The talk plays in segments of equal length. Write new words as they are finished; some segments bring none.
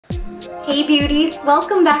Hey beauties,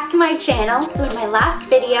 welcome back to my channel. So in my last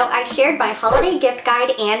video, I shared my holiday gift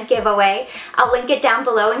guide and giveaway. I'll link it down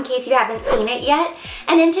below in case you haven't seen it yet.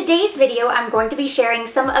 And in today's video, I'm going to be sharing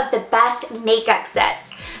some of the best makeup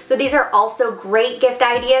sets. So these are also great gift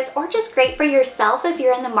ideas or just great for yourself if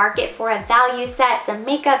you're in the market for a value set, some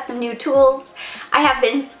makeup, some new tools. I have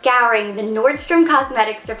been scouring the Nordstrom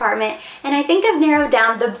cosmetics department and I think I've narrowed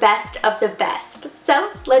down the best of the best.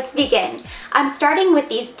 So let's begin. I'm starting with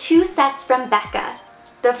these two sets from Becca.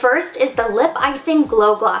 The first is the Lip Icing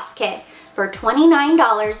Glow Gloss Kit. For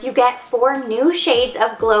 $29, you get 4 new shades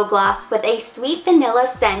of glow gloss with a sweet vanilla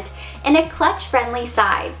scent in a clutch-friendly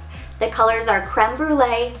size. The colors are Creme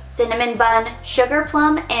Brulee, Cinnamon Bun, Sugar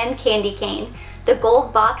Plum, and Candy Cane. The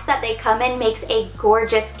gold box that they come in makes a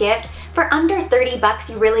gorgeous gift. For under 30 bucks,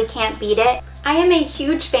 you really can't beat it. I am a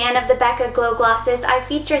huge fan of the Becca Glow Glosses. I've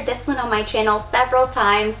featured this one on my channel several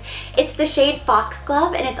times. It's the shade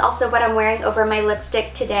Foxglove, and it's also what I'm wearing over my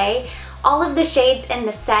lipstick today. All of the shades in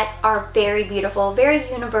the set are very beautiful,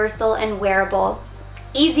 very universal and wearable.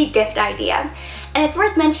 Easy gift idea. And it's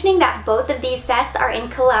worth mentioning that both of these sets are in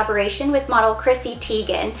collaboration with model Chrissy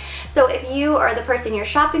Teigen. So if you or the person you're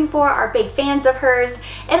shopping for are big fans of hers,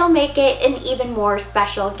 it'll make it an even more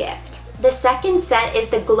special gift. The second set is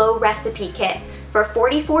the Glow Recipe Kit. For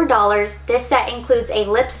 $44, this set includes a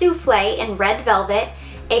lip souffle in red velvet,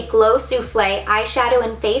 a glow souffle eyeshadow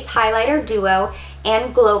and face highlighter duo,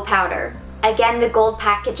 and glow powder. Again, the gold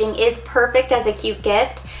packaging is perfect as a cute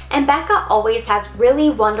gift, and Becca always has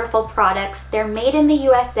really wonderful products. They're made in the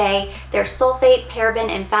USA, they're sulfate,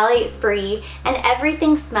 paraben, and phthalate free, and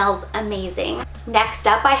everything smells amazing. Next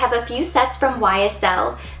up, I have a few sets from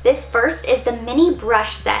YSL. This first is the mini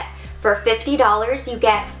brush set. For $50, you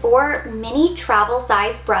get 4 mini travel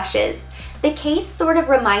size brushes. The case sort of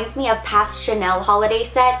reminds me of past Chanel holiday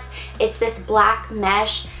sets. It's this black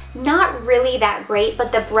mesh. Not really that great,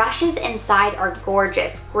 but the brushes inside are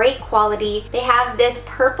gorgeous, great quality. They have this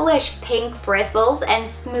purplish pink bristles and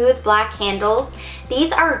smooth black handles.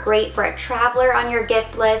 These are great for a traveler on your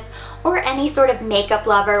gift list or any sort of makeup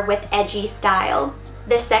lover with edgy style.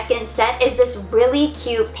 The second set is this really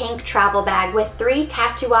cute pink travel bag with 3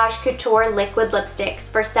 Tatouage Couture liquid lipsticks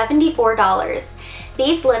for $74.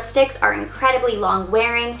 These lipsticks are incredibly long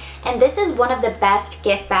wearing, and this is one of the best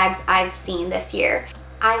gift bags I've seen this year.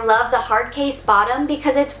 I love the hard case bottom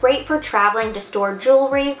because it's great for traveling to store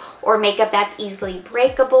jewelry or makeup that's easily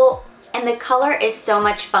breakable, and the color is so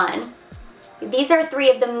much fun. These are 3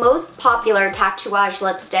 of the most popular Tatouage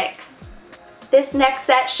lipsticks. This next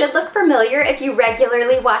set should look familiar if you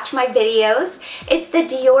regularly watch my videos. It's the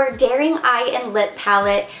Dior Daring Eye and Lip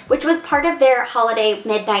Palette, which was part of their holiday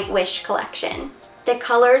Midnight Wish collection. The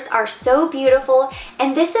colors are so beautiful,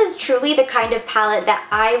 and this is truly the kind of palette that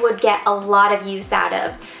I would get a lot of use out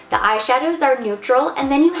of. The eyeshadows are neutral, and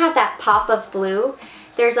then you have that pop of blue.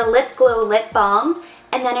 There's a lip glow lip balm,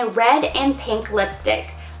 and then a red and pink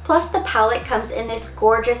lipstick. Plus the palette comes in this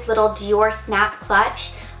gorgeous little Dior snap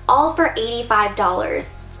clutch, all for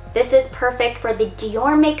 $85. This is perfect for the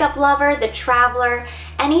Dior makeup lover, the traveler,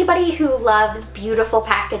 anybody who loves beautiful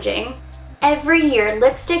packaging. Every year,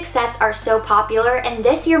 lipstick sets are so popular, and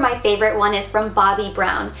this year my favorite one is from Bobbi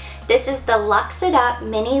Brown. This is the Luxe It Up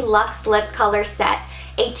Mini Luxe Lip Color Set,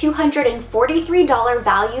 a $243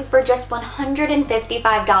 value for just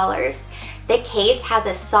 $155. The case has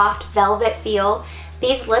a soft velvet feel.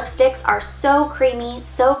 These lipsticks are so creamy,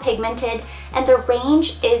 so pigmented, and the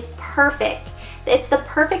range is perfect. It's the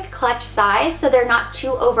perfect clutch size, so they're not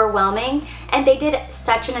too overwhelming, and they did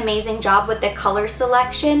such an amazing job with the color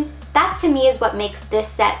selection. That to me is what makes this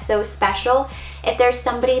set so special. If there's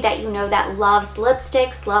somebody that you know that loves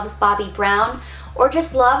lipsticks, loves Bobbi Brown, or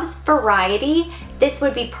just loves variety, this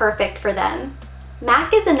would be perfect for them.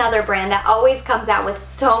 MAC is another brand that always comes out with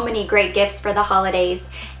so many great gifts for the holidays,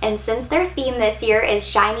 and since their theme this year is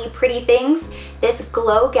shiny pretty things, this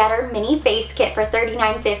Glow Getter mini face kit for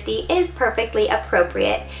 $39.50 is perfectly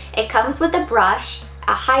appropriate. It comes with a brush,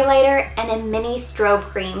 a highlighter, and a mini strobe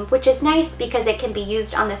cream, which is nice because it can be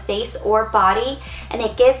used on the face or body, and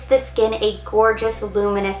it gives the skin a gorgeous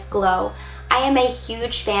luminous glow. I am a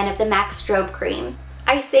huge fan of the MAC strobe cream.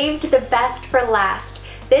 I saved the best for last.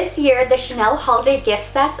 This year, the Chanel holiday gift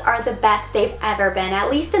sets are the best they've ever been, at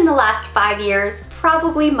least in the last 5 years,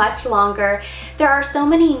 probably much longer. There are so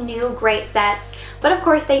many new great sets, but of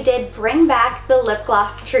course they did bring back the lip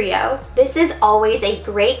gloss trio. This is always a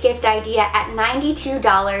great gift idea at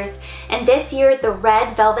 $92, and this year the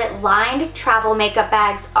red velvet lined travel makeup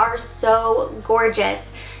bags are so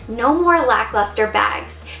gorgeous. No more lackluster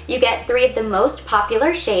bags. You get 3 of the most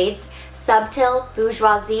popular shades, Subtil,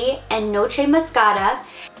 Bourgeoisie, and Noche Moscata.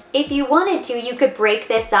 If you wanted to, you could break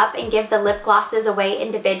this up and give the lip glosses away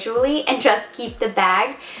individually and just keep the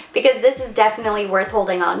bag, because this is definitely worth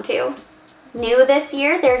holding on to. New this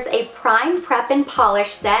year, there's a Prime Prep and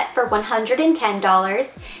Polish set for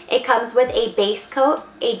 $110. It comes with a base coat,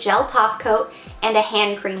 a gel top coat, and a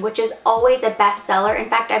hand cream, which is always a bestseller. In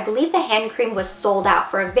fact, I believe the hand cream was sold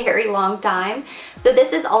out for a very long time. So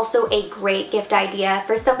this is also a great gift idea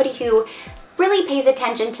for somebody who really pays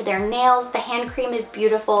attention to their nails. The hand cream is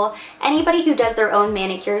beautiful. Anybody who does their own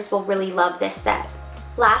manicures will really love this set.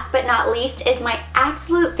 Last but not least is my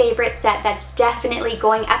absolute favorite set that's definitely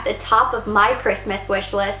going at the top of my Christmas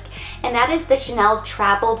wish list, and that is the Chanel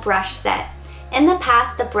Travel Brush Set. In the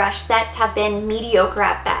past, the brush sets have been mediocre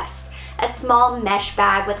at best. A small mesh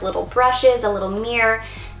bag with little brushes, a little mirror,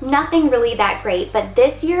 nothing really that great, but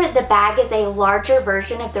this year the bag is a larger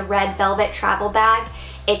version of the red velvet travel bag.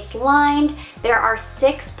 It's lined. There are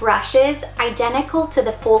 6 brushes, identical to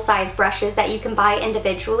the full-size brushes that you can buy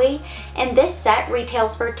individually, and this set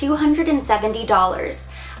retails for $270.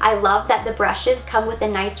 I love that the brushes come with a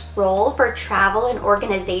nice roll for travel and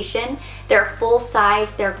organization. They're full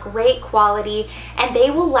size, they're great quality, and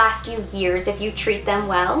they will last you years if you treat them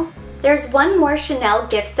well. There's one more Chanel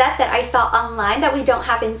gift set that I saw online that we don't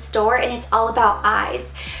have in store, and it's all about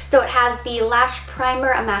eyes. So it has the lash primer,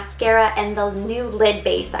 a mascara, and the new lid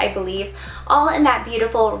base, I believe, all in that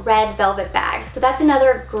beautiful red velvet bag. So that's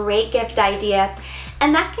another great gift idea.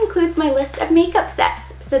 And that concludes my list of makeup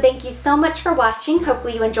sets. So thank you so much for watching.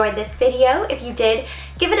 Hopefully you enjoyed this video. If you did,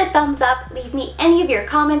 give it a thumbs up. Leave me any of your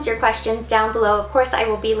comments or questions down below. Of course, I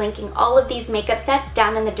will be linking all of these makeup sets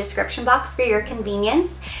down in the description box for your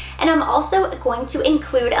convenience. And I'm also going to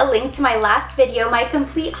include a link to my last video, my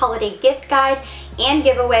complete holiday gift guide and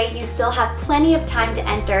giveaway. You still have plenty of time to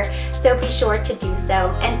enter, so be sure to do so.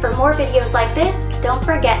 And for more videos like this, don't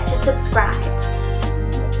forget to subscribe.